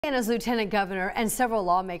Indiana's lieutenant governor and several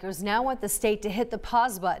lawmakers now want the state to hit the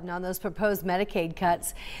pause button on those proposed Medicaid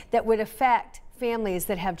cuts that would affect families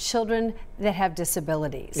that have children that have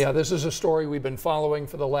disabilities. Yeah, this is a story we've been following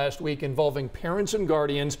for the last week involving parents and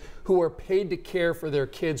guardians who are paid to care for their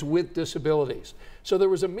kids with disabilities. So there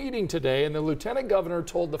was a meeting today and the lieutenant governor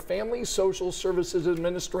told the Family Social Services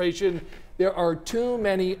Administration there are too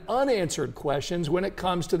many unanswered questions when it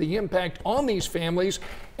comes to the impact on these families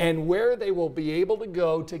and where they will be able to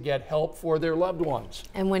go to get help for their loved ones.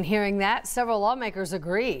 And when hearing that, several lawmakers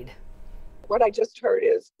agreed. What I just heard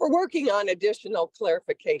is we're working on additional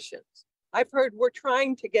clarifications. I've heard we're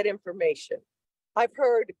trying to get information. I've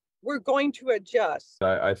heard we're going to adjust.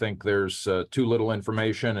 I think there's too little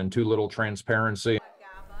information and too little transparency.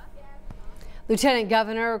 Lieutenant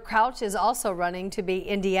Governor Crouch is also running to be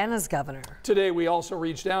Indiana's governor. Today we also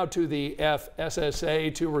reached out to the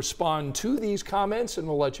FSSA to respond to these comments, and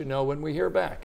we'll let you know when we hear back.